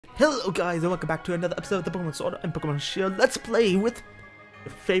Hello guys and welcome back to another episode of the Pokemon Sword and Pokemon Shield Let's Play with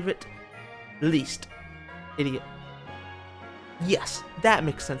your favorite least idiot. Yes, that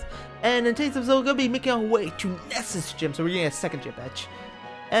makes sense. And in today's episode we're going to be making our way to Nessa's gym, so we're getting a second gym badge.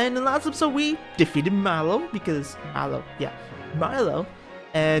 And in the last episode we defeated Milo because Milo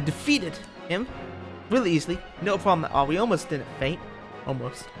defeated him really easily. No problem at all. We almost didn't faint.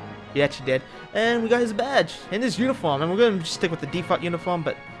 Almost. We actually did. And we got his badge and his uniform, and we're going to just stick with the default uniform,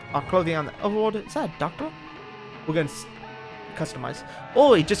 but our clothing on the overworld. Is that a doctor? We're going to customize.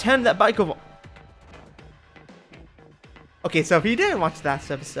 Oh, he just handed that bike over. Okay, so if you didn't watch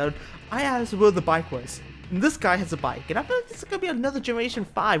that episode, I asked where the bike was. And this guy has a bike, and I feel like this is going to be another Generation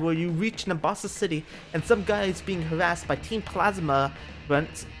 5 where you reach Nabasa City and some guy is being harassed by Team Plasma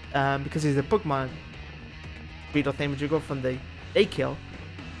Runt because he's a Pokemon Beetle thing, which you go from the they kill.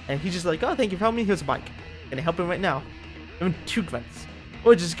 And he's just like, oh, thank you for helping me, here's a bike. Gonna help him right now. Give him 2 grunts.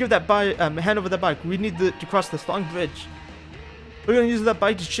 Or just give that bike, hand over that bike. We need to cross this long bridge. We're gonna use that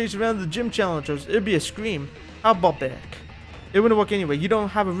bike to chase around the gym challengers. It'd be a scream. How barbaric. It wouldn't work anyway. You don't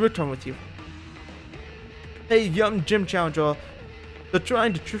have a return with you. Hey, young gym challenger. They're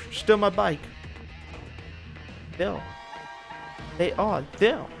trying to steal my bike. Bill. They are.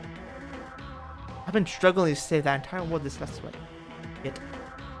 Bill. I've been struggling to say that entire word this last way. Yet,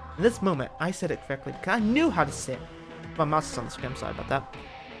 in this moment, I said it correctly because I knew how to say it. My mouse is on the screen, sorry about that.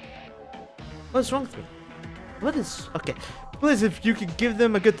 What's wrong with me? What is... Okay. Please, if you could give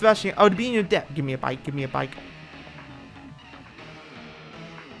them a good thrashing, I would be in your debt. Give me a bike, give me a bike.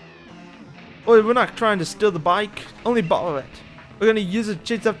 Oh, we're not trying to steal the bike, only borrow it. We're gonna use it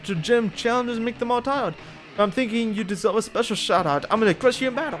to chase after gym challengers and make them all tired. I'm thinking you deserve a special shout out. I'm gonna crush you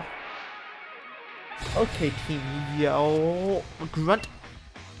in battle. Okay, Team Yell. Grunt.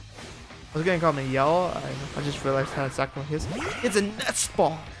 I was gonna call me Yell. I just realized how exactly it is. It's a Nest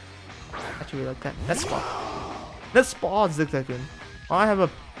Ball. I actually really like that. Nest Ball. Nest Ball is like good. Oh, I have a.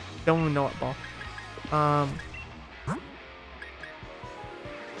 Don't even know what ball. I'm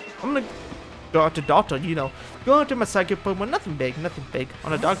gonna go out to Doctor, you know. Go out to my psychic Pokemon. Nothing big. Nothing big.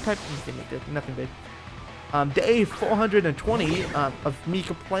 On a dog type, nothing big. Day 420 of me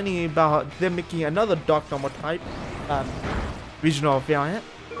complaining about them making another Dark Normal type regional variant.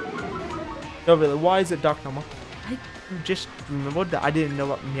 No, really, why is it Dark Normal? I just remembered that I didn't know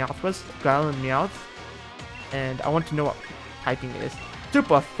what Meowth was, Growl and Meowth, and I want to know what typing it is.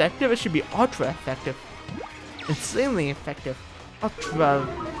 Super effective? It should be ultra effective. Insanely effective. Ultra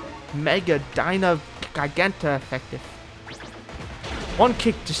Mega Dyna Giganta effective. One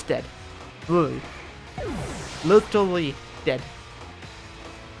kick just dead. Literally dead.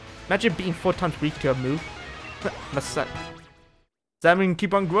 Imagine being 4 times weak to a move. Must suck. Simon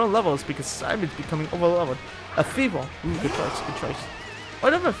keep on growing levels because Simon's becoming overleveled. A Thievul. Ooh, good choice, good choice.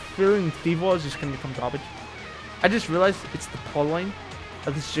 Whatever feeling Thievul is just gonna become garbage. I just realized it's the pole line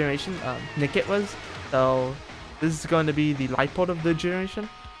of this generation. Nickit was. So this is going to be the light port of the generation.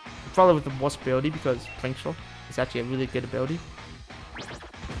 Probably with the worst ability because Prankster is actually a really good ability.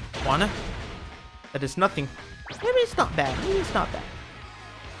 Wanna? That is nothing. Maybe it's not bad. Maybe it's not bad.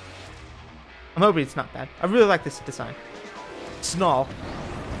 I'm hoping it's not bad. I really like this design. Snarl.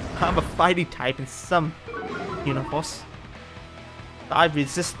 I'm a fighting type in some universe. I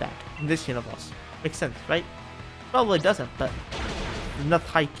resist that in this universe. Makes sense, right? Probably doesn't, but enough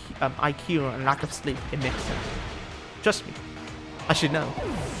high IQ and lack of sleep, it makes sense. Trust me. I should know.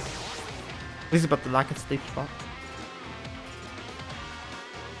 At least about the lack of sleep spot.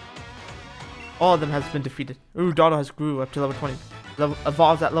 All of them has been defeated. Ooh, Dada has grew up to level 20.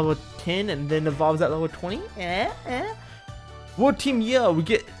 Evolves at level 10 and then evolves at level 20. World Team Yell, we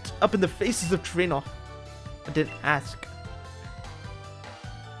get up in the faces of Trainer. I didn't ask.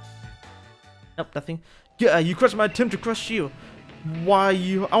 Nope, nothing. Yeah, you crushed my attempt to crush you. Why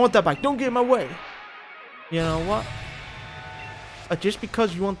you? I want that bike. Don't get in my way. You know what? Just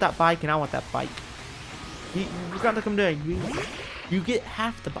because you want that bike and I want that bike. You gotta come there. You get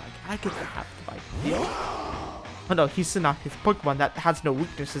half the bike. I get the half the bike. Deal? Oh no, he's not his Pokemon that has no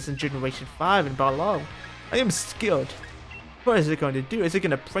weaknesses in Generation 5 and below. I am skilled. What is it going to do? Is it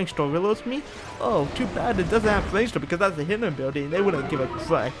going to Prankster Willows me? Oh, too bad it doesn't have Prankster because that's a hidden ability and they wouldn't give a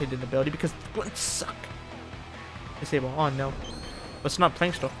crap hidden ability because the grunts suck. Disable. Oh no. But it's not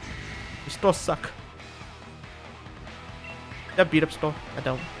Prankster. You still suck. That beat up store? I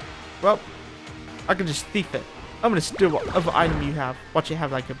don't. Well, I can just thief it. I'm gonna steal whatever item you have. Watch it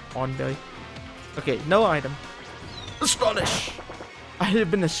have like a on belly. Okay, no item. Astonish! I have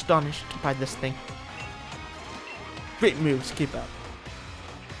been astonished by this thing. Great moves, keep up.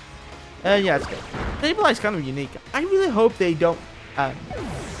 Yeah, it's good. Sableye is kind of unique. I really hope they don't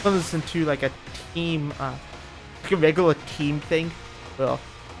turn this into like a team, like a regular team thing. Well,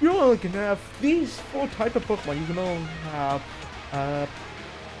 you only can have these 4 type of Pokemon. You can only have,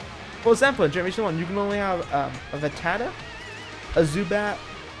 for example, in Generation 1, you can only have a Vitata, a Zubat,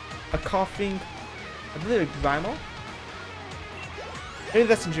 a Coughing, I believe a Grimo. Maybe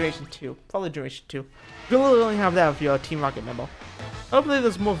that's in Generation 2. Probably Generation 2. You can only have that if you're a Team Rocket member. Hopefully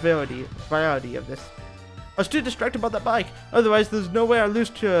there's more variety of this. I was too distracted by that bike. Otherwise, there's no way I lose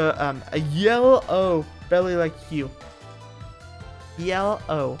to a yellow belly like you.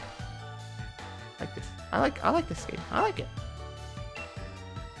 Yellow. Like this. I like this game. I like it.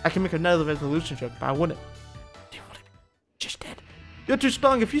 I can make another resolution joke, but I wouldn't. Do you want to? Just dead. You're too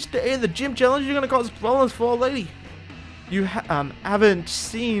strong. If you stay in the gym challenge, you're gonna cause problems for a lady. You haven't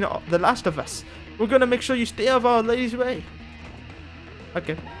seen The Last of Us. We're gonna make sure you stay out of our lady's way.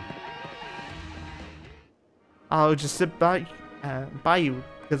 Okay. I'll just sit by you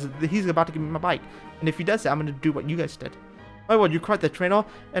because he's about to give me my bike, and if he does that, I'm gonna do what you guys did. Oh, well, you caught the trainer,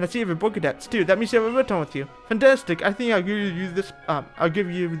 and I see you have a book cadets too. That means you have a return with you. Fantastic! I think I'll give you this. I'll give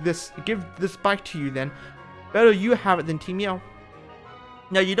this bike to you then. Better you have it than Team Yell.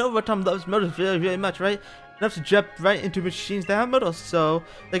 Now you know Rotom loves motors very, very much, right? Enough to jump right into machines that have motors. So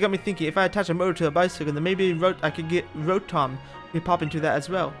that got me thinking. If I attach a motor to a bicycle, then maybe I could get Rotom to pop into that as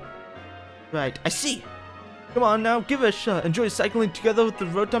well. Right, I see. Come on now, give it a shot. Enjoy cycling together with the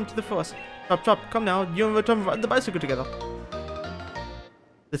Rotom to the forest. Chop chop, come now, you and Rotom ride the bicycle together.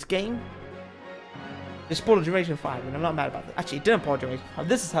 This game is spoiled Generation 5, and I'm not mad about that. Actually, it didn't spoil Generation 5.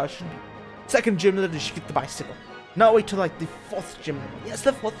 This is how it should be. Second gym leader should get the bicycle. Not wait till like the 4th gym leader. Yes,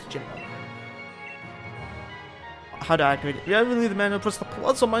 the 4th gym leader. How do I activate it? Yeah, really the manual. Press the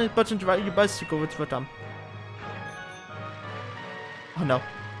plus or minus button to ride your bicycle with Rotom. Oh no.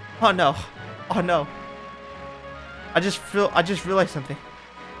 Oh no. Oh no. I just realized something.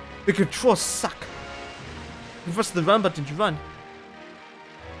 The controls suck. You press the run button to run.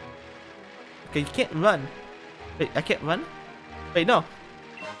 Okay, you can't run. Wait, I can't run? Wait, no.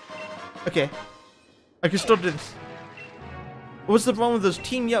 Okay. I can still do this. What's the problem with those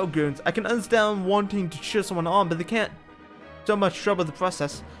Team Yell goons? I can understand wanting to cheer someone on, but they can't so much trouble the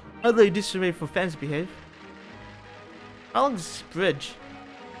process. How do they disarray for fans behave? How long is this bridge?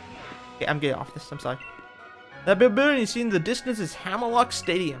 Okay, I'm getting off this, I'm sorry. That big building you see in the distance is Hammerlock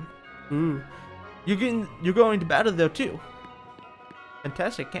Stadium. Ooh. You're going to battle there too.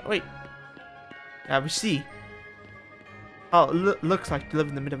 Fantastic, can't wait. Yeah, we see. Oh, looks like you live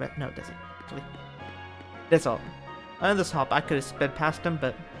in the middle of it. No, it doesn't, actually. That's all. On this hop, I could have sped past him,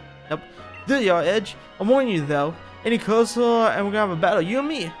 but nope. There you are, Edge. I'm warning you though. Any closer and we're gonna have a battle, you and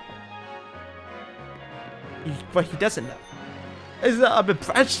me. But he doesn't know. Is that I've been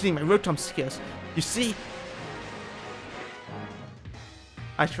practicing my Rotom skills. You see?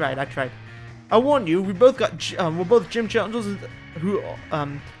 I tried. I warn you, we're both gym challengers who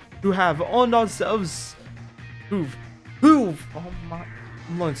have on ourselves who've oh my,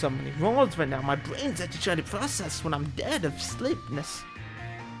 I'm learning so many words right now. My brain's actually trying to process when I'm dead of sleepness.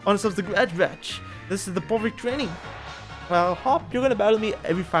 On ourselves the grad wretch. This is the perfect training. Well, Hop, you're gonna battle me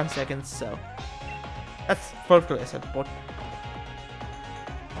every 5 seconds, so that's perfectly acceptable.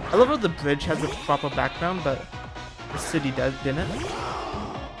 I love how the bridge has a proper background, but the city didn't.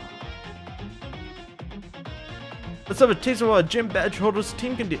 Let's have a taste of what a gym badge holder's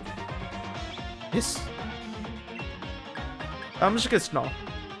team can do. Yes. I'm just gonna snarl.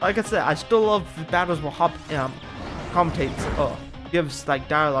 Like I said, I still love the battles where Hop commentates or gives like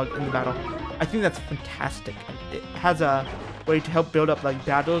dialogue in the battle. I think that's fantastic. It has a way to help build up like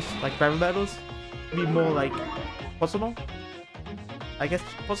battles, like rival battles, to be more like personal. I guess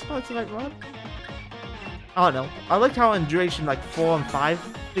personal is the right word. I don't know. I liked how in duration like 4 and 5,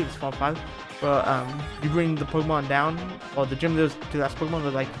 I think it's 4 and 5, where you bring the Pokemon down, or the gym leaders to that Pokemon,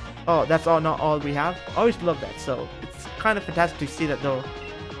 they're like, oh, that's all, not all we have. I always love that, so it's kind of fantastic to see that they'll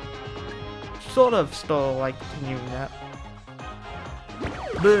sort of still like continuing that.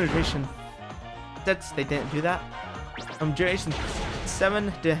 But Generation 6, they didn't do that. Generation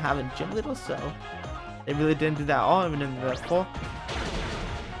 7 didn't have a gym leader, so they really didn't do that at all, even in the 4.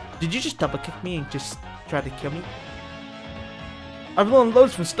 Did you just double kick me and just try to kill me? I've learned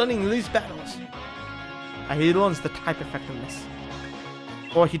loads from studying these battles. He learns the type effectiveness.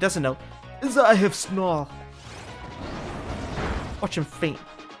 Or he doesn't know is that I have Snarl. Watch him faint.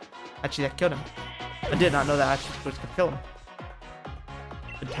 Actually, that killed him. I did not know that actually was gonna kill him.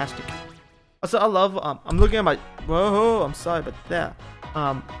 Fantastic. Also, I love. I'm looking at my. Whoa, I'm sorry, but there.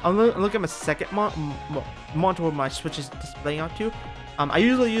 I'm looking at my second monitor where my Switch is displaying out to. I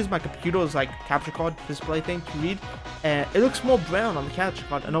usually use my computer's like capture card display thing to read, and it looks more brown on the capture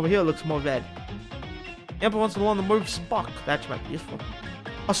card, and over here it looks more red. Yeah, but once along the move Spock, that might be useful.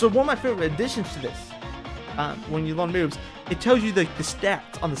 Also, one of my favorite additions to this, when you learn moves, it tells you the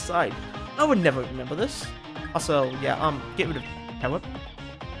stats on the side. I would never remember this. Also, yeah, get rid of power.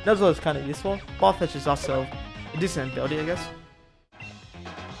 Nuzzle is kind of useful. Ball fetch is also a decent ability, I guess.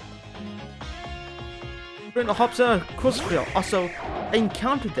 Brenda hops on a crossfield. Also, I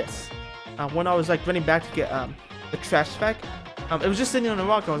encountered this when I was like running back to get the trash bag. It was just sitting on a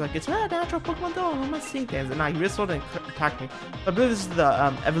rock. I was like, it's a natural Pokemon though. I'm not seeing things, and I whistled and attacked me. I believe this is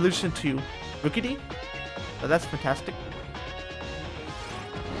the evolution to Rookidee. So that's fantastic.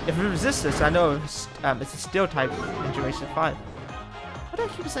 If it resists this, I know it's a steel type in Generation 5. Why do I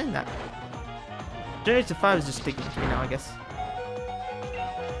keep saying that? Generation 5 is just sticking to me now, I guess.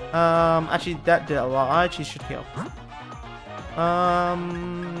 Actually, that did a lot. I actually should heal. I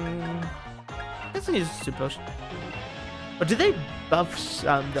guess I use Super Potion. But did they buff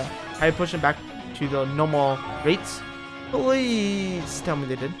the Hyper Potion back to the normal rates? Please tell me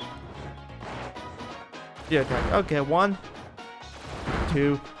they did. Yeah, okay. Okay, 1,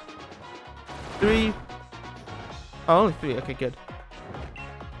 2, 3. Oh, only 3. Okay, good.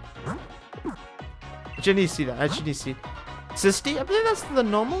 I should need to see that. I should need to see. 60? I believe that's the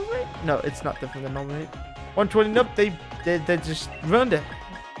normal rate? No, it's not definitely the normal rate. 120, nope, they just ruined it.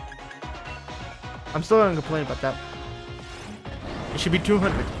 I'm still gonna complain about that. It should be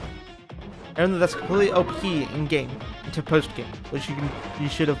 200. And that's completely OP in game into post game, which you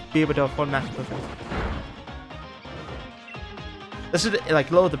should have be able to afford master potions. This should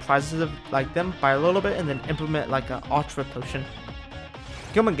like lower the prices of like them by a little bit and then implement like an ultra potion.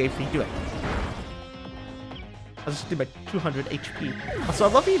 Come on, Game Freak, do it. I'll just do my 200 HP. Also,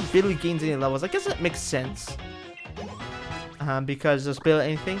 I love he barely gains any levels. I guess that makes sense. Because there's barely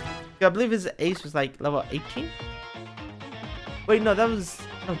anything. I believe his ace was like level 18. Wait, no, that was...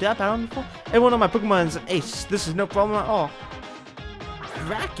 No, did I battle him before? Everyone on my Pokemon is an ace. This is no problem at all.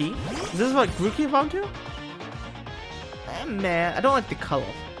 Racky? Is this what Grookey evolved to? Man, I don't like the color.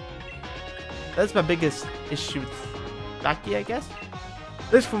 That's my biggest issue with Racky, I guess.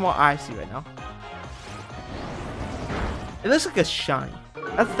 At least from what I see right now. It looks like a shiny.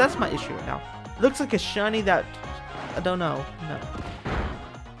 That's my issue right now. It looks like a shiny that... I don't know. No.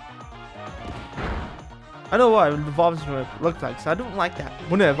 I know what it evolves when it looks like, so I don't like that.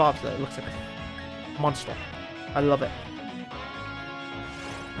 When it evolves, though, it looks like a monster. I love it.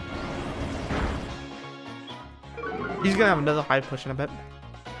 He's gonna have another high push in a bit.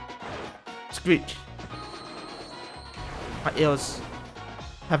 Screech. My ears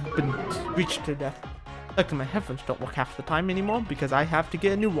have been screeched to death. Luckily, my headphones don't work half the time anymore because I have to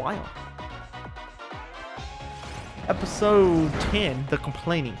get a new wire. Episode 10, The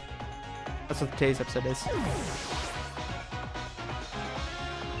Complaining. That's what today's episode is.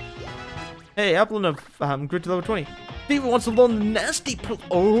 Hey, Upland of Grid to level 20. Steve wants to learn the nasty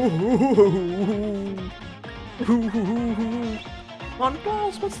on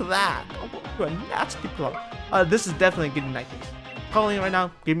balls, what's that? Oh, a nasty plug. This is definitely getting night days. Calling it right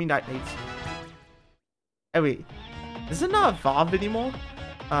now, give me night days. Hey, wait. Is it not evolved anymore?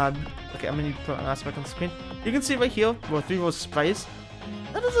 Okay, I'm gonna need to put an aspect on the screen. You can see right here where 3 rows sprites.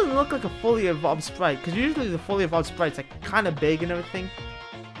 That doesn't look like a fully evolved sprite, because usually the fully evolved sprite's like kind of big and everything.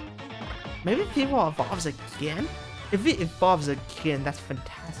 Maybe Feeble evolves again? If it evolves again, that's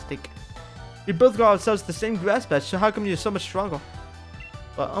fantastic. We both got ourselves the same grass patch, so how come you're so much stronger?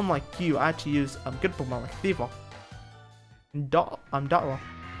 But unlike you, I actually use good Pokemon like Feeble. And Dotla.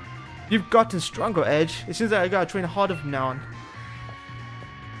 You've gotten stronger, Edge. It seems like I gotta train harder from now on.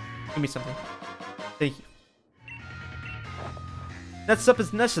 Give me something. Thank you. Next up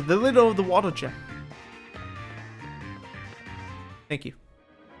is Nessa, the leader of the water gem. Thank you.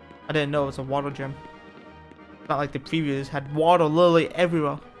 I didn't know it was a water gem. Not like the previous had water literally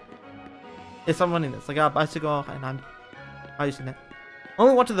everywhere. Yes, I'm running this. I got a bicycle and I'm using it. I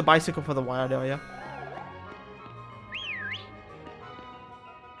only wanted the bicycle for the wild area.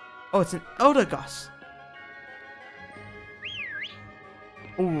 Oh, it's an Eldegoss.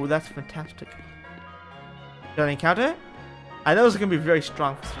 Ooh, that's fantastic. Did I encounter it? I know it's gonna be very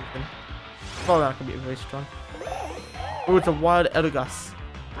strong for something. Probably not gonna be very strong. Ooh, it's a wild Eldegoss.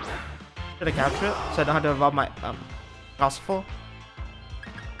 Should I capture it so I don't have to evolve my Gossifleur?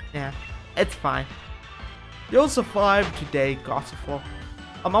 Yeah, it's fine. You'll survive today, Gossifleur.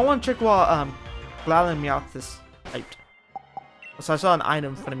 I want to check what Glalan Meowth is hyped. So I saw an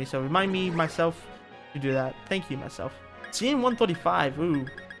item in front of me, so remind me myself to do that. Thank you, myself. CM 135. Ooh,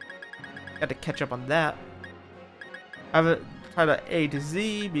 got to catch up on that. I have title A to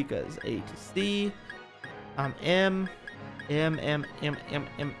Z because A to Z. M. Okay,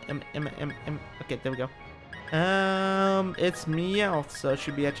 there we go. It's Meowth, so it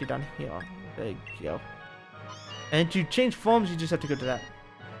should be actually down here. There you go. And to change forms, you just have to go to that.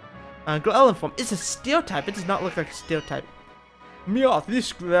 Growlithe form. It's a steel type. It does not look like a steel type. Meowth, this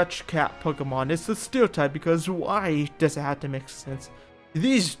scratch cat Pokemon. It's a steel type because why does it have to make sense?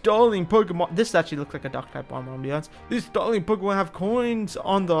 These darling Pokemon. This actually looks like a dark type one, to be honest. These darling Pokemon have coins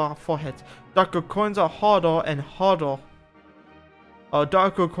on their foreheads. Darker coins are harder and harder.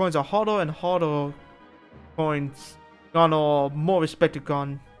 Darker coins are harder and harder coins gone or more respected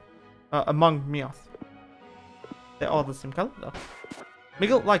gone among Meowth. They're all the same color though. Make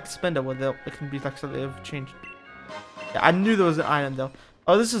it like Spender where it can be like slightly changed. Yeah, I knew there was an item though.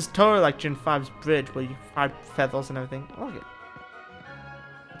 Oh, this is totally like Gen 5's bridge where you find feathers and everything. I like it.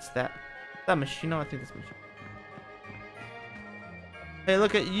 What's that? Is that Machino? I think that's Machino. Hey,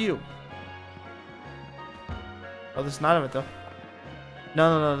 look at you. Oh, there's an item though.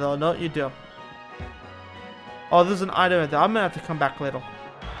 No, you do. Oh, there's an item right there. I'm gonna have to come back later.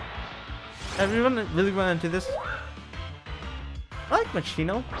 Have you really run into this? I like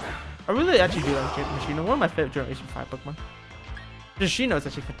Machino. I really actually do like Machino. One of my favorite Generation 5 Pokemon. Machino is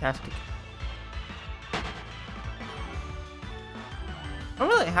actually fantastic. I'm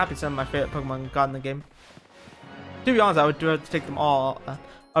really happy some of my favorite Pokemon got in the game. To be honest, I would rather take them all. I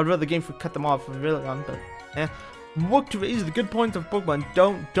would rather the game cut them off really long, but yeah. Work to raise the good points of Pokemon.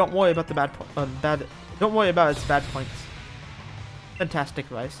 Don't worry about the bad. Don't worry about its bad points. Fantastic,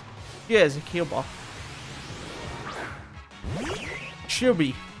 Rice. Here's a Heal Ball.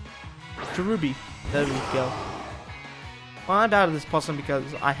 Cherubi. There we go. Well, I'm out of this puzzle because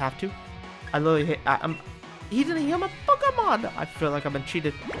I have to. I literally hate. He didn't heal my Pokemon. I feel like I've been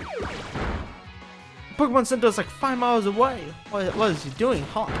cheated. Pokemon Center is like 5 miles away. What is he doing?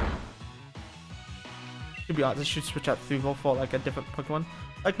 Hot. To be honest, I should switch out Threevil for like a different Pokemon.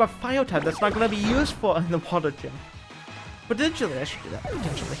 Like my Fire type, that's not gonna be useful in the water gym. Potentially, I should do that.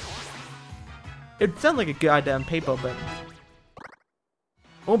 Potentially. It sounds like a good idea on paper, but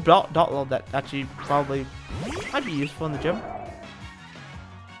Dotlow that actually probably might be useful in the gym.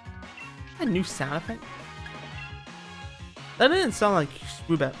 A new sound effect. That didn't sound like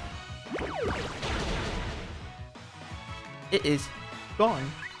Swoobat. It is gone.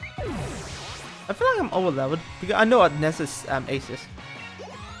 I feel like I'm over leveled because I know what Nessa's ace is.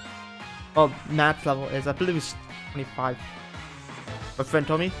 Well, max level is. I believe it's 25. My friend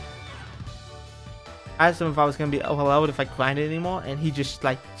told me. I asked him if I was gonna be over leveled if I grinded anymore, and he just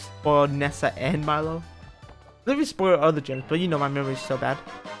like spoiled Nessa and Milo. I believe he spoiled other gyms, but you know my memory is so bad.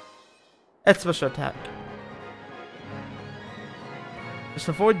 That's special attack. Just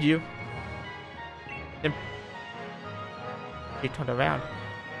avoid you. Then he turned around.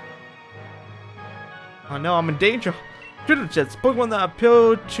 Oh no, I'm in danger. Turtle Jets, Pokemon that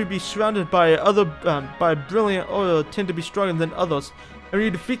appear to be surrounded by other by brilliant oil tend to be stronger than others. And when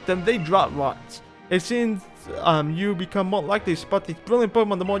you defeat them, they drop rods. It seems you become more likely to spot these brilliant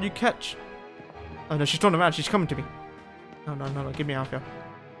Pokemon the more you catch. Oh no, she's turning around. She's coming to me. No, get me out of here.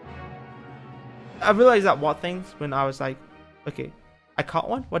 I realized that what things when I was like, okay, I caught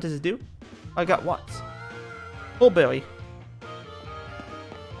one. What does it do? I got what? Hulbury.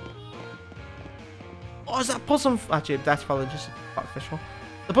 Oh, is that possum? Actually, that's probably just artificial.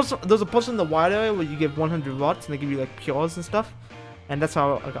 There's a possum in the wild area where you give 100 rods and they give you like pures and stuff. And that's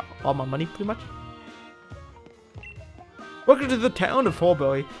how I got all my money, pretty much. Welcome to the town of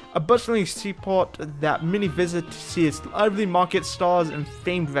Hulbury, a bustling seaport that many visit to see its lively market stalls and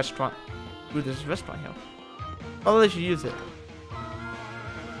famed restaurant. Ooh, there's a restaurant here. Oh, they should use it.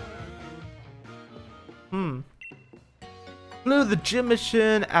 Blew the gym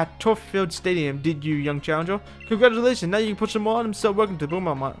mission at Turffield Stadium, did you, young challenger? Congratulations, now you can put some more on and start working to boom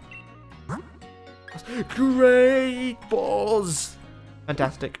on. Great balls!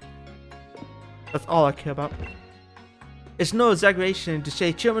 Fantastic. That's all I care about. It's no exaggeration to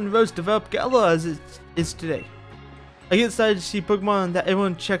say Chairman Rose developed Galar as it is today. I get excited to see Pokemon that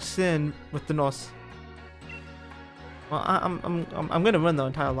everyone checks in with the Norse. Well, I'm gonna run their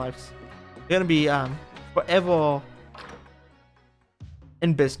entire lives. They're gonna be forever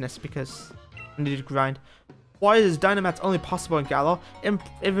in business because I need to grind. Why is Dynamax only possible in Galar?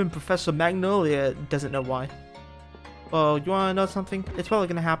 Even Professor Magnolia doesn't know why. Well, you wanna know something? It's probably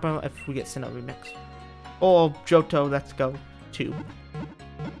gonna happen if we get Sinnoh Remix. Or Johto Let's Go 2.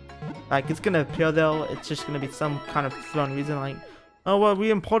 Like, it's gonna appear though, it's just gonna be some kind of thrown reason like, oh well, we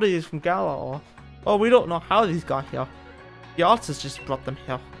imported these from Galar, or oh, we don't know how these got here. The artists just brought them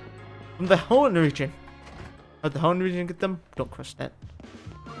here. From the whole region. But the only reason you get them, don't crush that.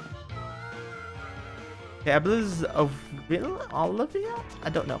 Okay, I believe this is Olivia? I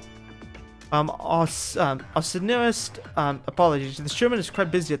don't know. Our sincerest apologies. The chairman is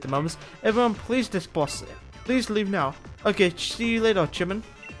quite busy at the moment. Everyone, please disperse. Please leave now. Okay, see you later, chairman.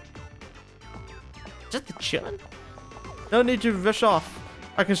 Is that the chairman? No need to rush off.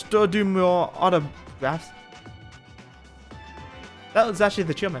 I can still do more autographs. That was actually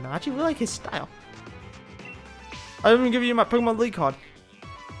the chairman. I actually really like his style. I didn't even give you my Pokemon League card.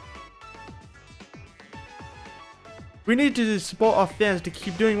 We need to support our fans to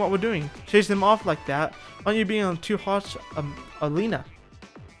keep doing what we're doing. Chase them off like that. Aren't you being too harsh, Alina?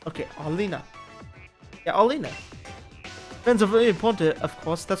 Okay, Alina. Yeah, Alina. Fans are very important, of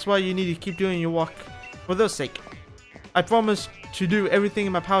course. That's why you need to keep doing your work for their sake. I promise to do everything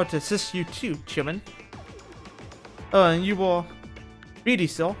in my power to assist you too, Chairman. And you will... Speedy,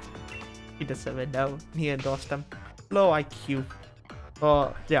 so. He doesn't even know. He endorsed him. Low IQ.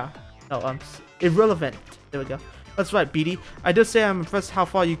 Yeah. No, irrelevant. There we go. That's right, BD. I did say I'm impressed how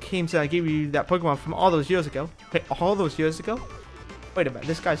far you came since I gave you that Pokemon from all those years ago. Wait, all those years ago? Wait a minute,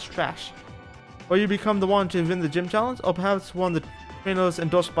 this guy's trash. Will you become the one to win the gym challenge? Or perhaps one of the trainers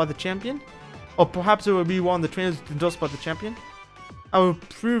endorsed by the champion? Or perhaps it will be one of the trainers endorsed by the champion? I will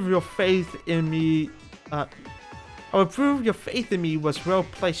prove your faith in me. I will prove your faith in me was well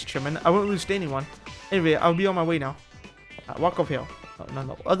placed, Chairman. I won't lose to anyone. Anyway, I'll be on my way now. Walk over here. Oh,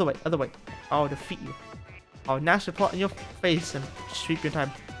 no, other way, other way. I'll defeat you. I'll gnash the plot in your face and sweep your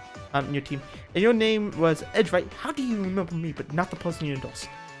time, your team. And your name was Edge, right? How do you remember me, but not the person you endorsed?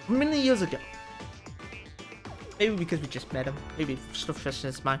 Many years ago. Maybe because we just met him. Maybe still fresh in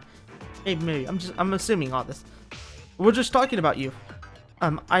his mind. Maybe. I'm assuming all this. We're just talking about you.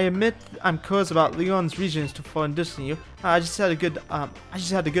 I admit I'm curious about Leon's reasons for endorsing you. I just had a good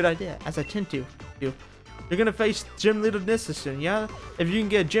idea, as I tend to do. You're gonna face gym leader Nessa soon, yeah? If you can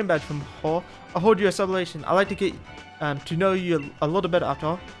get a gym badge from her, I'll hold you a celebration. I'd like to get to know you a little better after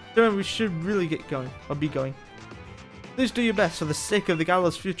all. Then we should really get going, or be going. Please do your best for the sake of the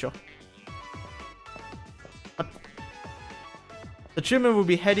Gallows' future. The chairman will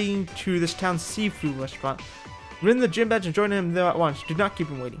be heading to this town's seafood restaurant. Win the gym badge and join him there at once. Do not keep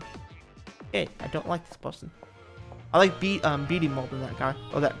him waiting. Hey, I don't like this person. I like beating more than that guy,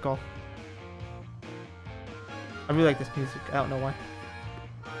 or that girl. I really like this music. I don't know why.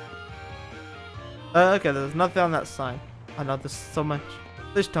 Okay, there's nothing on that sign. I know there's so much.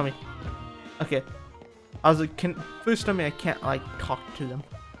 Please tell me. Okay. I was like, please tell me I can't like talk to them.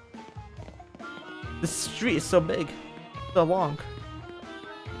 This street is so big, so long.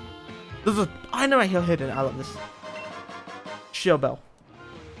 I know I hear hidden. I love this. Shield bell.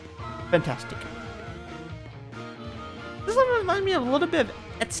 Fantastic. This one reminds me of a little bit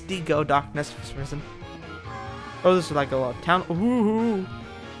of SD Go Darkness for some reason. Oh, this is like a town. Ooh.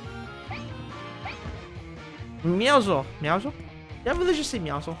 Meowsle. Meowsle? Did I really just say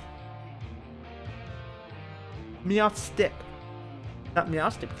Meowsle? Meowstick. Not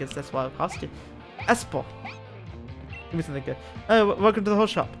Meowstick because that's why I cost it. Espel. Give me something good. Welcome to the whole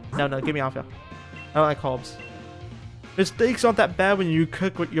shop. No, get me off here. I don't like carbs. Mistakes aren't that bad when you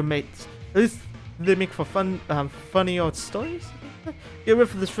cook with your mates. At least they make for funny old stories. Get rid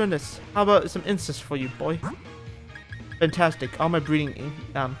of this furnace. How about some incest for you, boy? Fantastic. All my breeding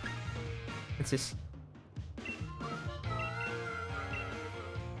incest.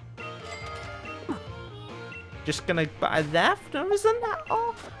 Just gonna buy that for no reason at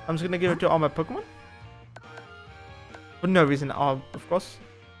all. I'm just gonna give it to all my Pokemon. For no reason at all, of course.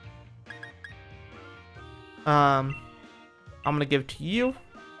 I'm gonna give it to you.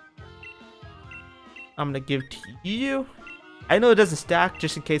 I'm gonna give it to you. I know it doesn't stack,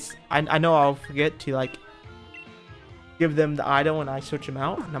 just in case. I know I'll forget to like give them the item when I switch them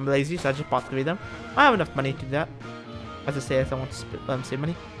out. And I'm lazy, so I just bought 3 of them. I have enough money to do that. As I say, I don't want to save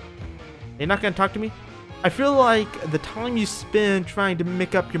money. You're not gonna talk to me? I feel like the time you spend trying to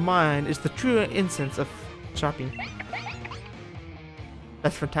make up your mind is the true instance of shopping.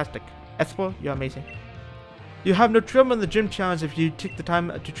 That's fantastic. Espo, you're amazing. You have no trouble in the gym challenge if you take the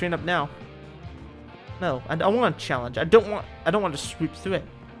time to train up now. No, I want a challenge. I don't want to sweep through it.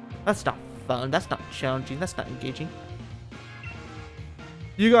 That's not fun. That's not challenging. That's not engaging.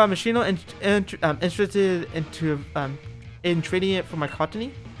 You got a Machino interested in trading it for my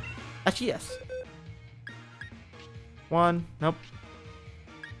Cottony? Actually, yes. 1. Nope.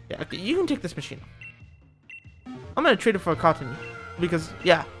 Yeah, okay, you can take this Machino. I'm gonna trade it for a Cottony. Because,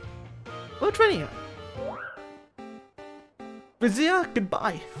 yeah. We're trading it. Gracia,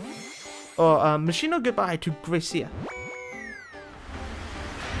 goodbye. Or, Machino, goodbye to Gracia.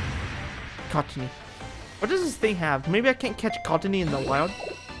 Cottony. What does this thing have? Maybe I can't catch Cottony in the wild?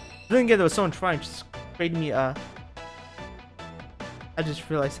 I didn't get there was someone trying to trade me, I just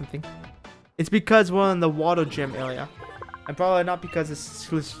realized something. It's because we're in the water gym area. And probably not because it's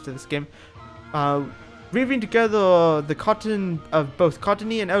exclusive to this game. Weaving together the cotton of both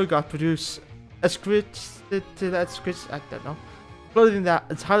Cottony and Elgoth produce a script I don't know. Clothing that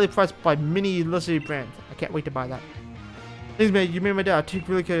is highly priced by many luxury brands. I can't wait to buy that. Thanks, man. You made my day. I took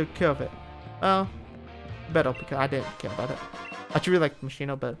really good care of it. Well, better because I didn't care about it. I actually really like the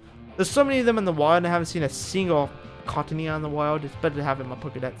Machino, but there's so many of them in the wild and I haven't seen a single Cottony on the wild. It's better to have it in my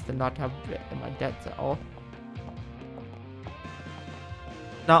Pokédex than not to have it in my decks at all.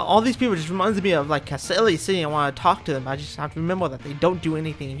 Now, all these people just reminds me of like Caselli City. I want to talk to them. I just have to remember that they don't do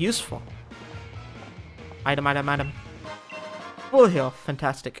anything useful. Item. Full heal.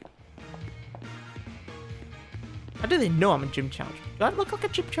 Fantastic. How do they know I'm a gym challenger? Do I look like a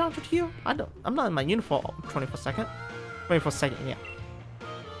gym challenger to you? I don't. I'm not in my uniform 24/2. 24/2, yeah.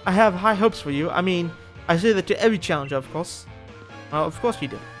 I have high hopes for you. I mean, I say that to every challenger, of course. Well, of course you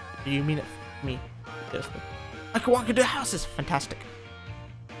do. Do you mean it for me? Seriously. I can walk into houses. Fantastic.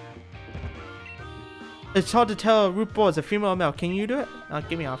 It's hard to tell a root ball is a female or male. Can you do it?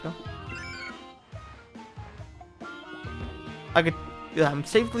 Give me off, I could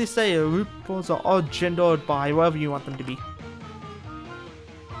safely say root balls are all gendered by whatever you want them to be.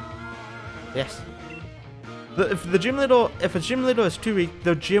 Yes. If a gym leader is too weak,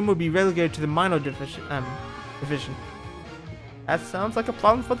 the gym will be relegated to the minor division. That sounds like a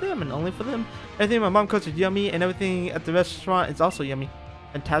problem for them and only for them. Everything my mom cooks is yummy, and everything at the restaurant is also yummy.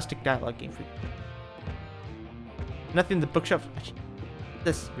 Fantastic dialogue, Game Freak. Nothing in the bookshelf.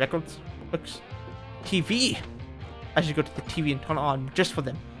 This records, books, TV. I should go to the TV and turn it on just for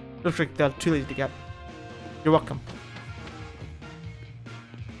them. Looks like they're too lazy to get. You're welcome.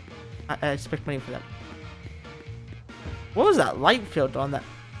 I expect money for that. What was that light filter on that?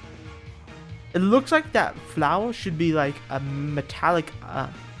 It looks like that flower should be like a metallic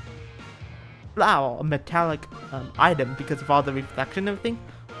item because of all the reflection and everything.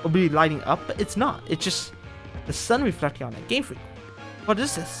 It'll be lighting up, but it's not. It's just the sun reflecting on it. Game Freak. What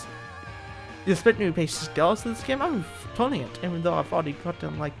is this? You expect me to pay scales to this game? I'm returning it, even though I've already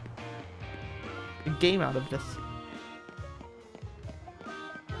gotten like a game out of this.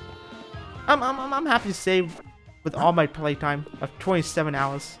 I'm happy to say, with all my playtime of 27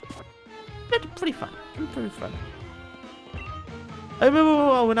 hours, pretty fun. Pretty fun. I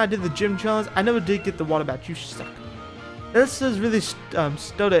remember when I did the gym challenge, I never did get the water badge. You suck. This is really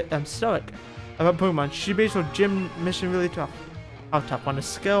stoic about Pokemon. She makes her gym mission really tough. How tough? On a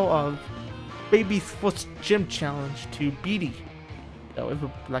scale of baby's first gym challenge to BD. So if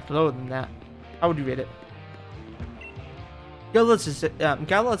it's like lower than that, how would you rate it? Galos is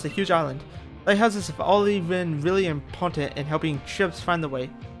a huge island. Lighthouses have already been really important in helping ships find the way.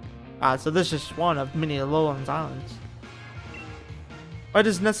 So this is one of many Alolan's islands. Why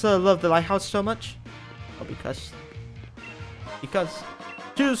does Nessa love the lighthouse so much? Well, because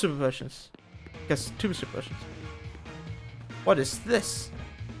two super versions. What is this?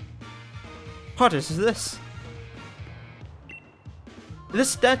 What is this? This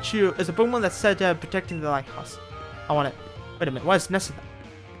statue is a Pokemon that's said to have protected the lighthouse. I want it. Wait a minute, why is Nessa that?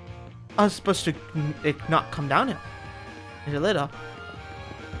 I was supposed to not come down here. Is it little?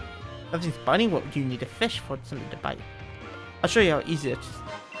 Nothing's biting. What do you need a fish for something to bite? I'll show you how easy it is.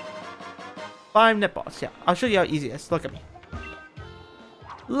 5 netballs, yeah. I'll show you how easy it is. Look at me.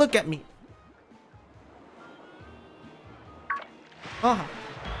 Look at me. Ah,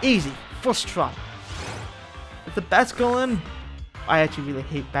 easy. First try. With the Basculin, I actually really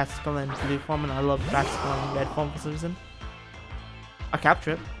hate Basculin in blue form, and I love Basculin in red form for some reason. I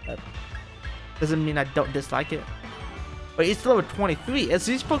capture it, but doesn't mean I don't dislike it. But it's level 23. Is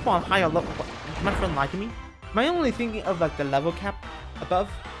these Pokemon higher level? What? My friend lied to me. Am I only thinking of like the level cap above?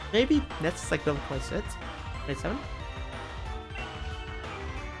 Maybe that's like level 26, 27.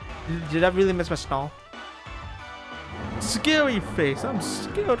 Did I really miss my stall? Scary face. I'm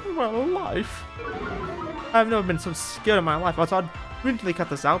scared of my life. I've never been so scared in my life. I'll eventually cut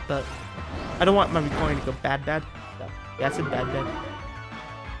this out, but I don't want my recording to go bad. So, yeah, I said bad.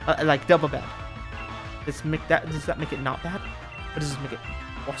 Like double bad. Does that make it not bad? Or does this make it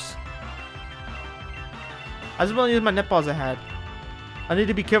worse? I just want to use my netballs I had. I need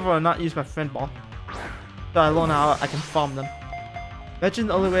to be careful and not use my friend ball. So I learn how I can farm them. Imagine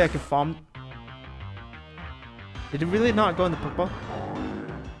the only way I can farm. Did it really not go in the Pokeball?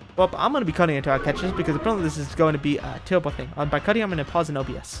 Well, I'm going to be cutting until I catch this because apparently this is going to be a terrible thing. By cutting, I'm going to pause in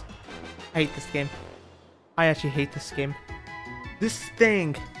OBS. I hate this game. I actually hate this game. This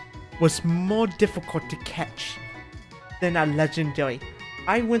thing was more difficult to catch than a legendary.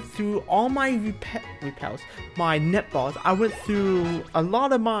 I went through all my repels, my net balls. I went through a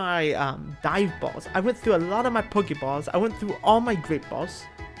lot of my dive balls. I went through a lot of my Pokeballs. I went through all my Great Balls.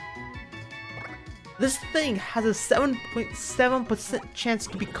 This thing has a 7.7% chance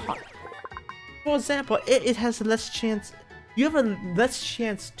to be caught. For example, it has less chance. You have a less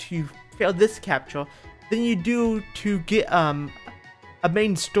chance to fail this capture than you do to get a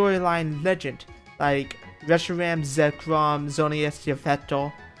main storyline legend like Reshiram, Zekrom, Zonius,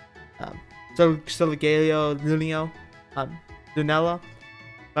 Yafeto, Solgaleo, Lunio, Lunella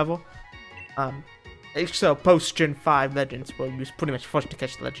level. So post Gen 5 legends where you're pretty much forced to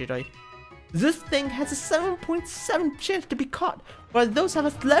catch the legendary. This thing has a 7.7 chance to be caught, while those have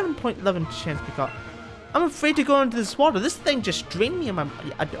a 11.11 chance to be caught. I'm afraid to go into this water. This thing just drained me in my...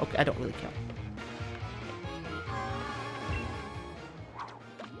 Okay, I don't really care.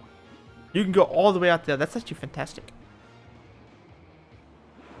 You can go all the way out there. That's actually fantastic.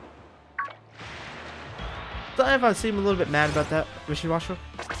 Sorry if I seem a little bit mad about that, Wishy-Washer.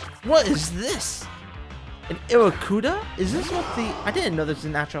 What is this? An Iracuda? Is this what the... I didn't know this was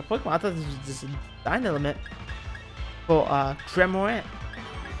an actual Pokemon. I thought this was just a Dine element for Tremorant.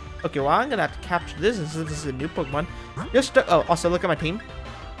 Okay, well, I'm gonna have to capture this since this is a new Pokemon. You're stuck. Oh, also look at my team.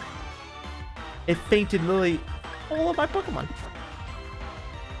 It fainted literally all of my Pokemon.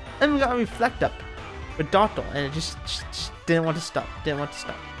 And we got a Reflect Up with Dartle, and it just didn't want to stop. Didn't want to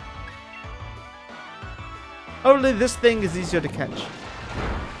stop. Hopefully, this thing is easier to catch.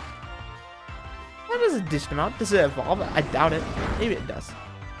 That does a decent amount. Does it evolve? I doubt it. Maybe it does.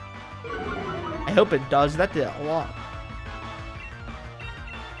 I hope it does. That did a lot.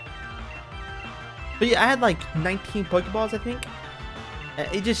 But yeah, I had like 19 Pokeballs, I think.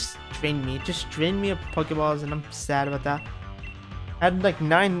 It just drained me. It just drained me of Pokeballs, and I'm sad about that. I had like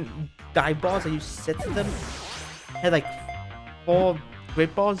 9 Dive Balls. I used 6 of them. I had like 4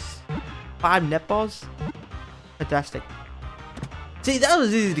 Great Balls, 5 Net Balls. Fantastic. See, that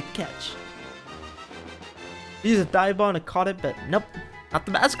was easy to catch. I used a Dive Ball and I caught it, but nope, not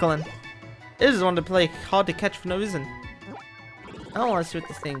the Basculin. It just wanted to play hard to catch for no reason. I don't want to see what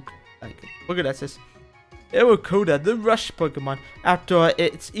this thing like. Look at this. Iracuda, the rush Pokemon. After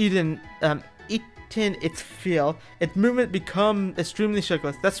it's eaten its fill, its movement become extremely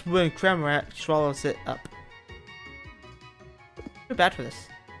shapeless. That's when Cramorant swallows it up. Too bad for this.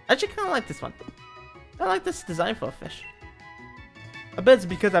 I actually kind of like this one. I like this design for a fish. I bet it's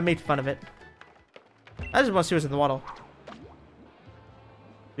because I made fun of it. I just want to see what's in the water.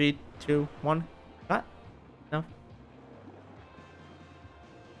 3, 2, 1. What? No.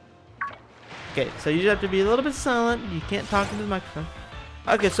 Okay, so you just have to be a little bit silent. You can't talk into the microphone.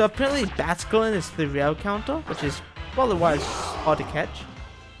 Okay, so apparently Basculin is the rail counter, which is probably why it's hard to catch.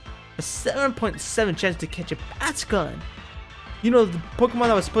 A 7.7 chance to catch a Basculin. You know, the Pokemon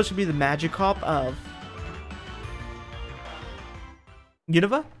that was supposed to be the Magikarp of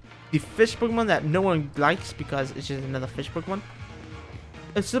Unova? The fish Pokemon that no one likes because it's just another fish Pokemon.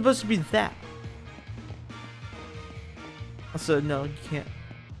 It's supposed to be that. Also, no, you can't.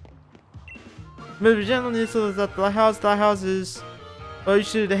 But generally, so is that the lighthouse. The lighthouse is... Well, you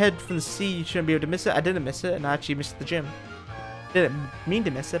should head from the sea. You shouldn't be able to miss it. I didn't miss it, and I actually missed the gym. Didn't mean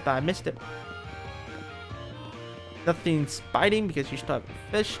to miss it, but I missed it. Nothing's biting because you still have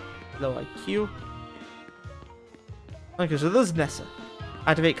a fish. Low IQ. Okay, so this is Nessa.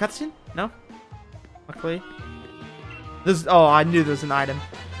 Activate cutscene? No? Luckily. This. Oh, I knew there was an item.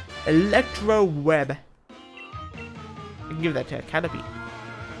 Electro Web. I can give that to a Caterpie.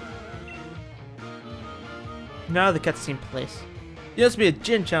 Now the cutscene place. You must be a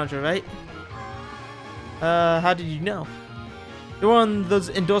gym challenger, right? How did you know? You're one of those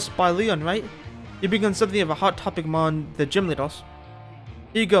endorsed by Leon, right? You become something of a hot topic among the gym leaders.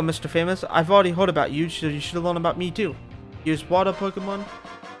 Here you go, Mr. Famous. I've already heard about you, so you should learn about me too. Use water Pokemon.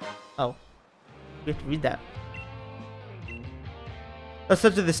 Oh. We have to read that. As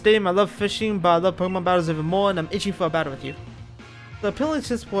such of the stadium, I love fishing, but I love Pokemon battles even more, and I'm itching for a battle with you. So apparently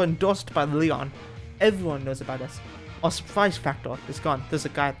since we're endorsed by Leon, everyone knows about us. Our surprise factor is gone. There's a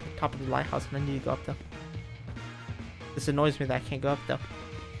guy at the top of the lighthouse, and I need to go up there. This annoys me that I can't go up there.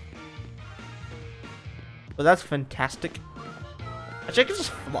 Well, that's fantastic. Actually, I can just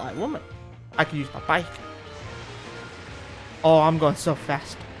fly. Woman, I can use my bike. Oh, I'm going so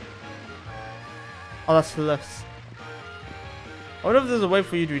fast. Oh, that's hilarious. I wonder if there's a way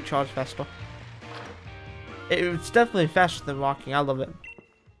for you to recharge faster. It's definitely faster than walking. I love it.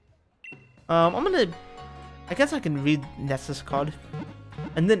 I'm gonna... I guess I can read Nessa's card.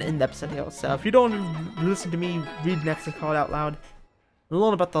 And then end the episode here. So if you don't listen to me read Nessa's card out loud,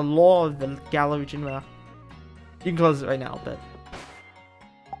 learn about the law of the Gala region. Well, you can close it right now, but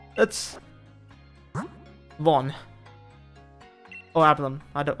let's Vaughn. Oh, Avalon.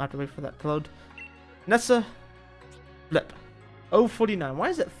 I don't have to wait for that to load. Nessa, Flip. 049. Why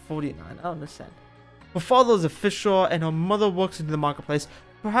is it 49? I don't understand. Her father is a fisher and her mother works in the marketplace.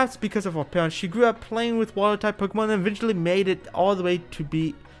 Perhaps because of her parents, she grew up playing with water-type Pokemon and eventually made it all the way to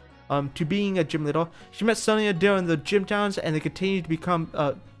being a gym leader. She met Sonia during the gym towns and they continue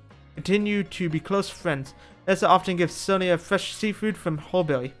to be close friends. Nessa often gives Sonia fresh seafood from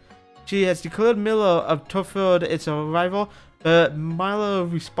Hulbury. She has declared Milo of Turford its a rival, but Milo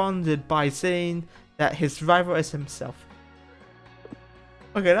responded by saying that his rival is himself.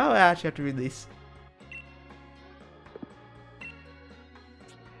 Okay, now I actually have to read these.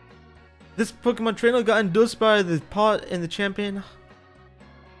 This Pokemon trainer got endorsed by the part in the champion.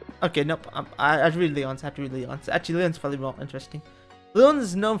 Okay, nope. I have to read Leon's. Actually, Leon's probably more interesting. Leon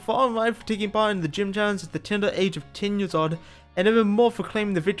is known far and wide for taking part in the gym challenge at the tender age of 10 years old, and even more for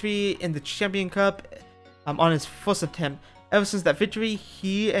claiming the victory in the Champion Cup on his first attempt. Ever since that victory,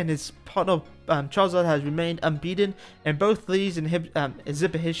 he and his partner Charizard has remained unbeaten in both these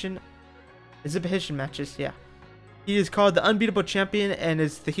exhibition matches. Yeah. He is called the unbeatable champion and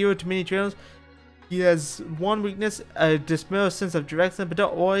is the hero to many trainers. He has one weakness, a dismal sense of direction, but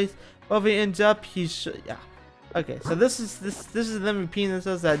don't always. Wherever he ends up, yeah. Okay, so this is them repeating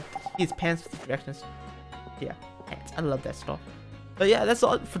themselves that he has pants with directions. Yeah, pants. I love that stuff. But yeah, that's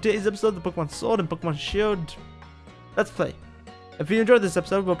all for today's episode of the Pokemon Sword and Pokemon Shield Let's Play. If you enjoyed this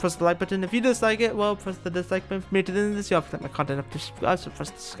episode, well, press the like button. If you dislike it, well, press the dislike button. For me to the end of this, you have to let my content up to subscribe, so press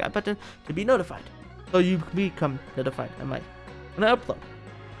the subscribe button to be notified. So you become notified when I upload.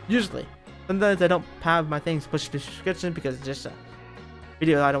 Usually. Sometimes I don't have my things pushed to the description because it's just a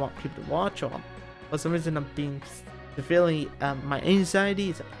video I don't want people to watch, or for some reason I'm being severely, my anxiety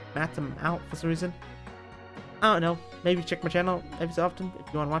is maxing out for some reason. I don't know. Maybe check my channel every so often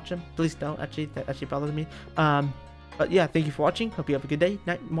if you want to watch them. Please don't. Actually, that actually bothers me. But yeah, thank you for watching. Hope you have a good day,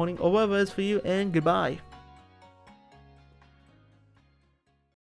 night, morning, or whatever it is for you, and goodbye.